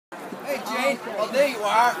Hey, Jane. Oh, there you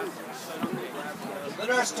are. The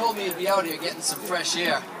nurse told me you'd be out here getting some fresh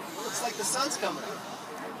air. It's like the sun's coming up.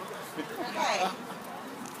 Hey,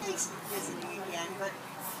 thanks for visiting again, but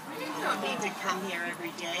you don't need to come here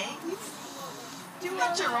every day. You've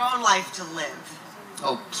got your own life to live.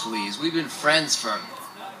 Oh, please. We've been friends for,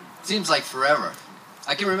 seems like forever.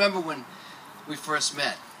 I can remember when we first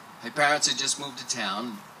met. My parents had just moved to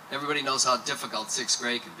town. Everybody knows how difficult 6th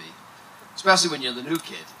grade can be, especially when you're the new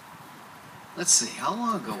kid. Let's see, how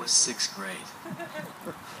long ago was 6th grade?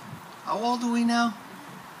 How old are we now?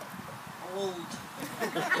 Old.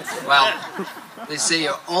 Well, they say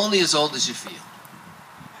you're only as old as you feel.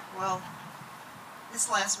 Well,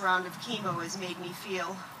 this last round of chemo has made me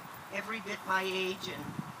feel every bit my age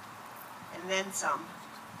and then some.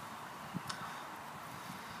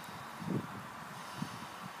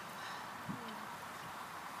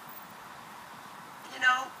 You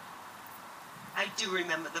know, I do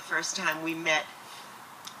remember the first time we met.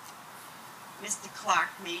 Mr. Clark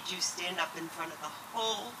made you stand up in front of the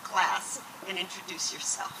whole class and introduce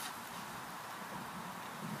yourself.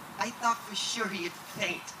 I thought for sure you'd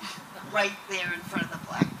faint right there in front of the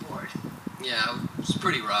blackboard. Yeah, it was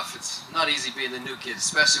pretty rough. It's not easy being the new kid,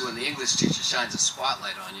 especially when the English teacher shines a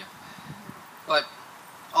spotlight on you. But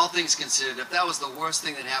all things considered, if that was the worst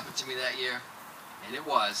thing that happened to me that year, and it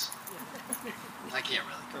was, I can't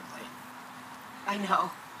really complain. I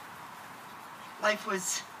know. Life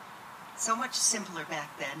was so much simpler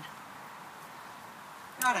back then.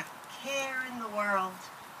 Not a care in the world,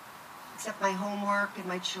 except my homework and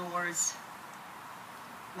my chores.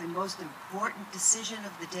 My most important decision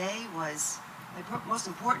of the day was, most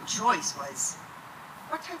important choice was,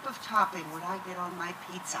 what type of topping would I get on my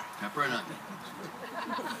pizza? Pepper and onion.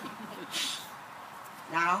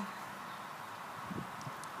 Now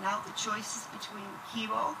the choice is between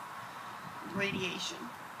chemo and radiation.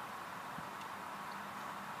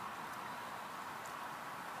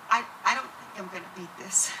 I don't think I'm going to beat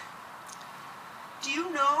this. Do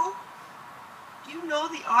you know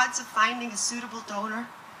the odds of finding a suitable donor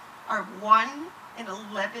are 1 in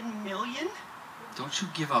 11 million? Don't you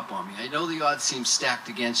give up on me. I know the odds seem stacked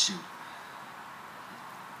against you.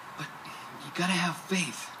 But you gotta have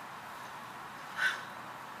faith.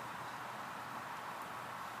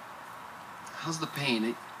 How's the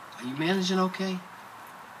pain? Are you managing okay?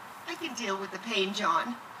 I can deal with the pain,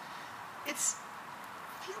 John. It's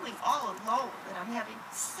feeling all alone that I'm having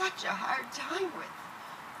such a hard time with.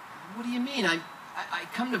 What do you mean? I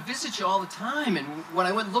come to visit you all the time, and when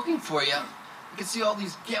I went looking for you, I could see all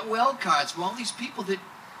these get well cards from all these people that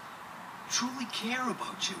truly care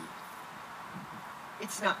about you.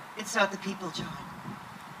 It's not the people, John.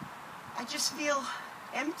 I just feel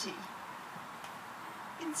empty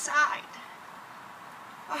inside.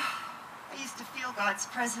 Oh, I used to feel God's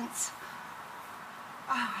presence.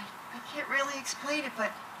 Oh, I can't really explain it,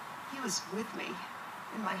 but He was with me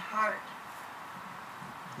in my heart,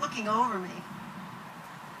 looking over me.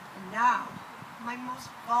 And now, my most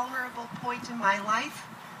vulnerable point in my life,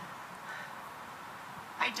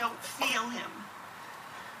 I don't feel Him.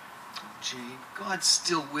 Oh, Jane, God's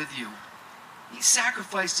still with you. He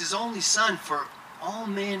sacrificed His only Son for all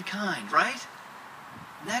mankind, right?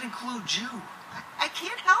 And that includes you. I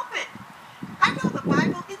can't help it. I know the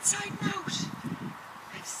Bible inside and out.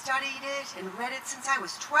 I've studied it and read it since I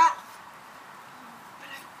was 12.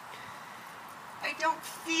 But I don't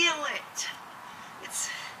feel it. It's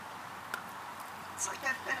like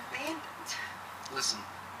I've been abandoned. Listen,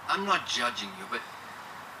 I'm not judging you, but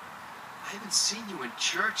I haven't seen you in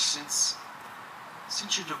church since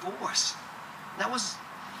your divorce. That was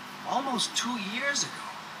almost 2 years ago.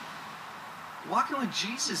 Walking with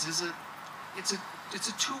Jesus is it's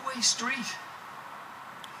a two-way street.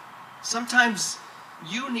 Sometimes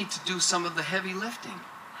you need to do some of the heavy lifting.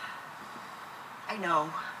 I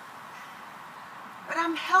know. But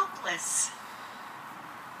I'm helpless.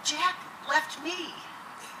 Jack left me.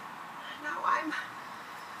 Now I'm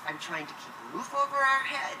trying to keep a roof over our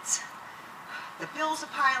heads. The bills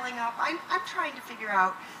are piling up. I'm trying to figure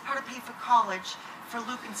out how to pay for college for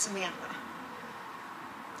Luke and Samantha.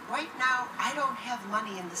 Right now, I don't have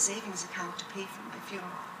money in the savings account to pay for my funeral.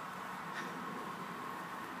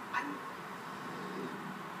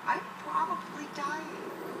 I'm probably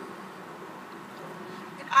dying.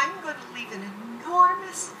 And I'm going to leave an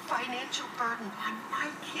enormous financial burden on my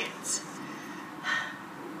kids.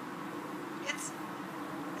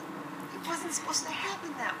 It wasn't supposed to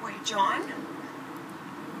happen that way, John.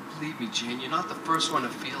 Believe me, Jane, you're not the first one to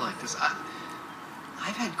feel like this.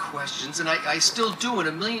 I've had questions, and I still do, and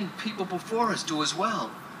a million people before us do as well.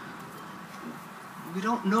 We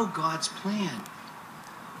don't know God's plan.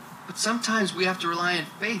 But sometimes we have to rely on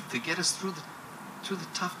faith to get us through the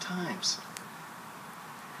tough times.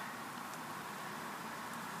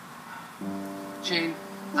 Jane,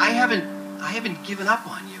 I haven't given up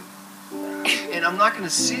on you. And I'm not going to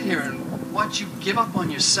sit here and watch you give up on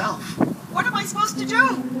yourself. What am I supposed to do?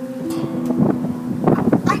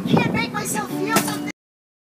 I can't make myself feel something.